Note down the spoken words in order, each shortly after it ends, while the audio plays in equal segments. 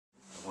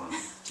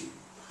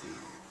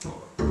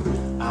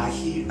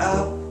heat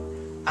up,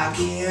 I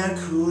can't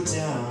cool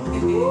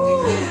down.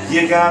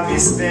 You got me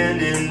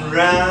spinning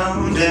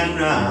round and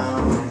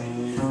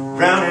round,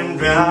 round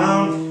and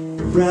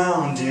round,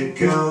 round it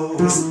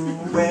goes.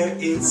 Where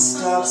it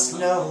stops,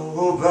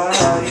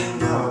 nobody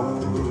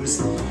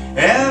knows.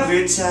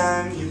 Every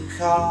time you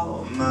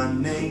call my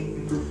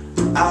name,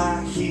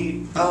 I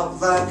heat up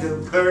like a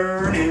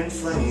burning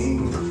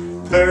flame,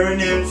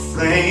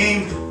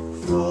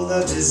 full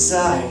of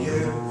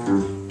desire.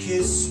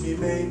 Kiss me,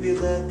 baby,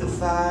 let the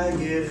fire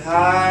get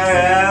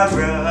high.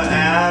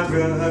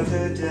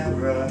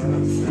 Abracadabra.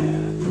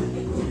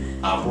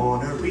 I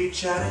wanna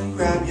reach out and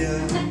grab ya.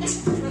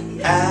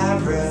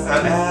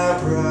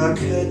 Abracadabra.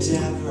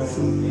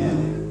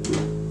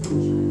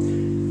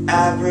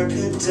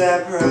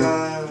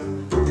 Abracadabra.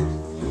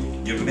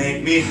 You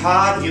make me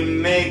hot, you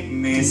make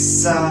me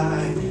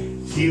sigh.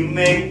 You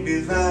make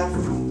me laugh,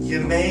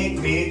 you make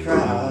me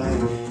cry.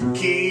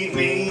 Keep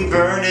me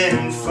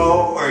burning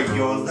for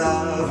your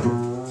love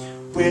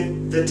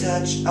with the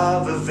touch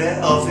of a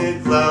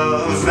velvet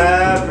glove.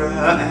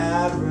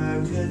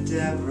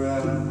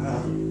 Abracadabra.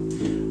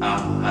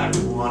 I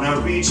wanna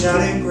reach out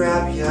and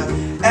grab ya.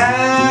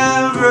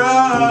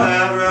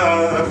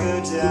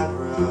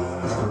 Abracadabra.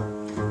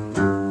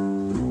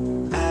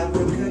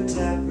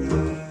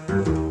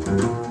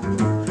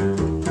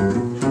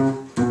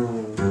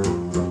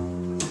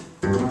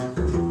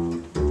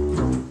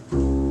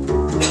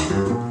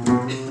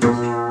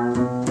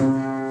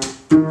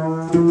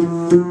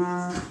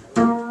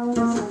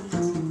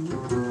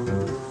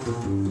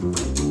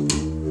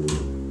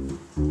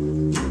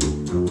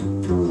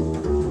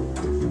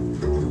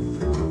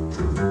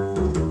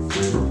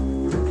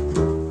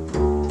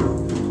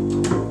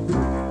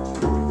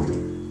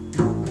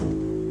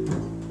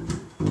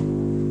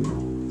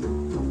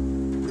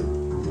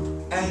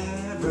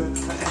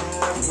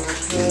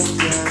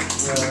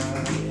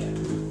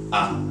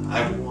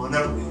 I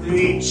wanna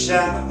reach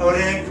out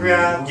and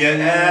grab ya.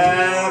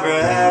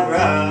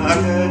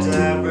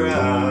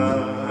 Abracadabra.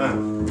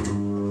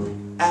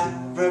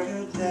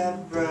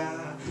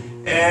 Abracadabra.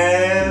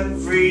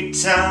 Every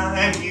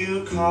time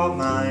you call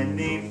my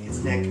name,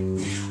 it's Nick,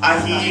 I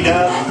heat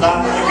up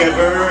like a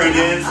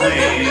burning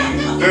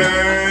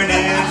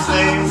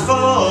flame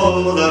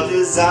full of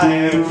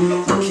desire.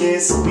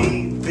 Kiss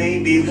me,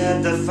 baby,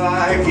 let the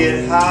fire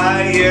get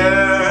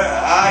higher.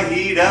 I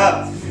heat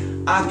up,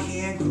 I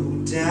can't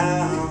cool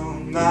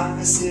down.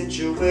 My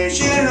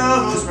situation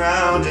goes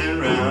round and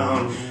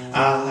round.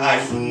 I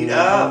heat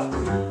up,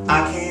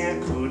 I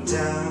can't cool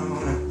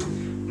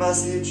down. My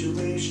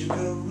situation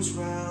goes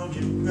round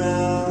and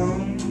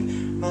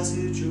round. My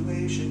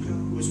situation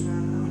goes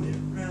round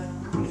and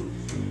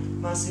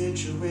round. My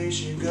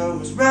situation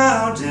goes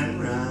round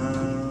and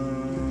round.